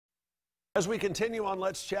As we continue on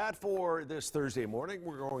Let's Chat for this Thursday morning,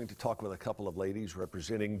 we're going to talk with a couple of ladies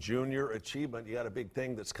representing Junior Achievement. You got a big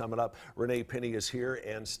thing that's coming up. Renee Penny is here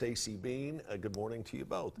and Stacy Bean. Good morning to you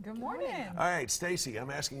both. Good morning. All right, Stacy, I'm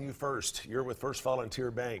asking you first. You're with First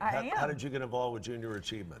Volunteer Bank. How did you get involved with Junior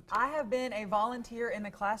Achievement? I have been a volunteer in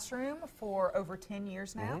the classroom for over 10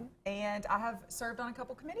 years now, and I have served on a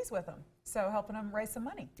couple committees with them, so helping them raise some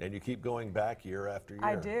money. And you keep going back year after year.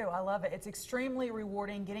 I do. I love it. It's extremely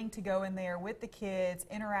rewarding getting to go in there with the kids,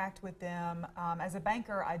 interact with them. As a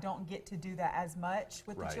banker, I don't get to do that as much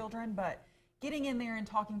with the children, but getting in there and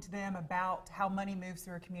talking to them about how money moves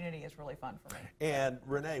through a community is really fun for me. And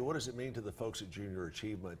Renee, what does it mean to the folks at Junior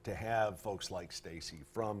Achievement to have folks like Stacy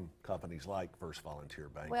from companies like First Volunteer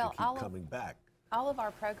Bank to keep coming back? All of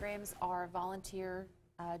our programs are volunteer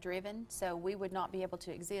driven, so we would not be able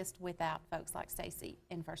to exist without folks like Stacy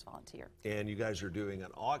in First Volunteer. And you guys are doing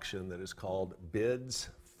an auction that is called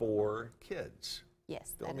Bids for Kids.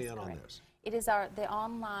 Yes, Fill me in on this. It is the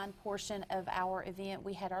online portion of our event.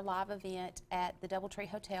 We had our live event at the Doubletree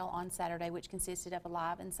Hotel on Saturday, which consisted of a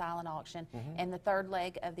live and silent auction. And the third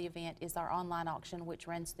leg of the event is our online auction, which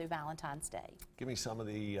runs through Valentine's Day. Give me some of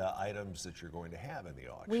the items that you're going to have in the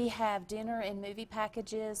auction. We have dinner and movie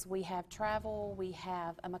packages. We have travel. We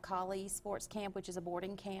have a Macaulay Sports Camp, which is a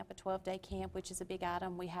boarding camp, a 12-day camp, which is a big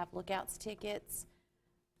item. We have Lookouts tickets,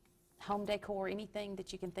 home decor, anything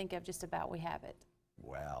that you can think of, just about we have it.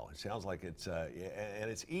 Wow, it sounds like it's, and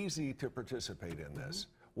it's easy to participate in this.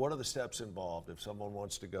 What are the steps involved if someone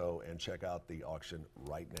wants to go and check out the auction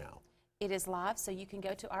right now? It is live, so you can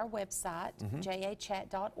go to our website,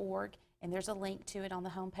 jachat.org, and there's a link to it on the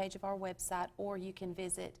homepage of our website, or you can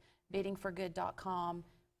visit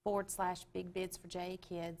biddingforgood.com/big bids for JA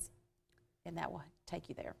Kids, and that will take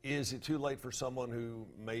you there. Is it too late for someone who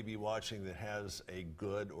may be watching that has a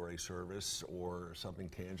good or a service or something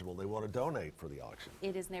tangible they want to donate for the auction?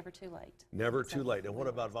 It is never too late. Never too late. And what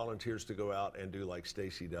about volunteers to go out and do like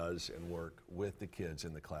Stacy does and work with the kids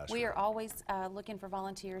in the classroom? We are always looking for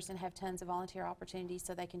volunteers and have tons of volunteer opportunities,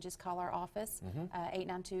 so they can just call our office,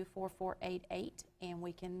 892-4488, and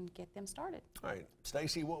we can get them started. All right.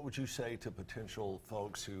 Stacy, what would you say to potential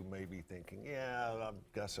folks who may be thinking, yeah, I've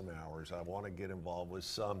got some hours, I want to get involved with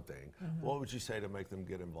something? What would you say to make them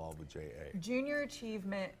get involved with JA? Junior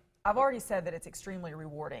Achievement, I've already said that it's extremely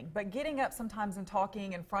rewarding, but getting up sometimes and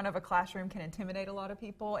talking in front of a classroom can intimidate a lot of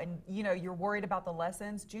people, and you know, you're worried about the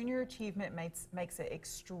lessons. Junior Achievement makes it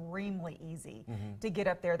extremely easy to get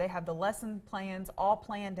up there. They have the lesson plans all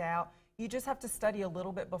planned out. You just have to study a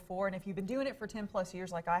little bit before, and if you've been doing it for 10+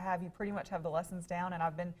 years like I have, you pretty much have the lessons down, and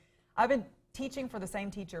I've been teaching for the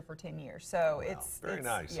same teacher for 10 years, so it's very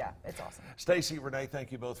nice. Yeah, it's awesome. Stacy, Renee,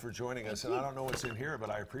 thank you both for joining us. And I don't know what's in here, but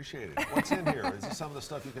I appreciate it. What's in here? Is this some of the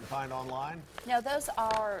stuff you can find online? No, those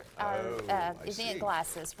are our event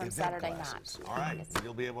glasses from Saturday night. All right,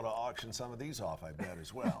 you'll be able to auction some of these off, I bet,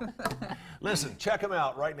 as well. Listen, check them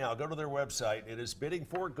out right now. Go to their website. It is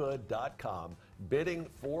biddingforgood.com,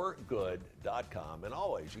 biddingforgood.com. And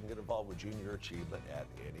always, you can get involved with Junior Achievement at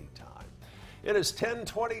any time. It is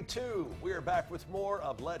 10:22. We are back with more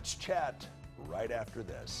of Let's Chat right after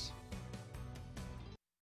this.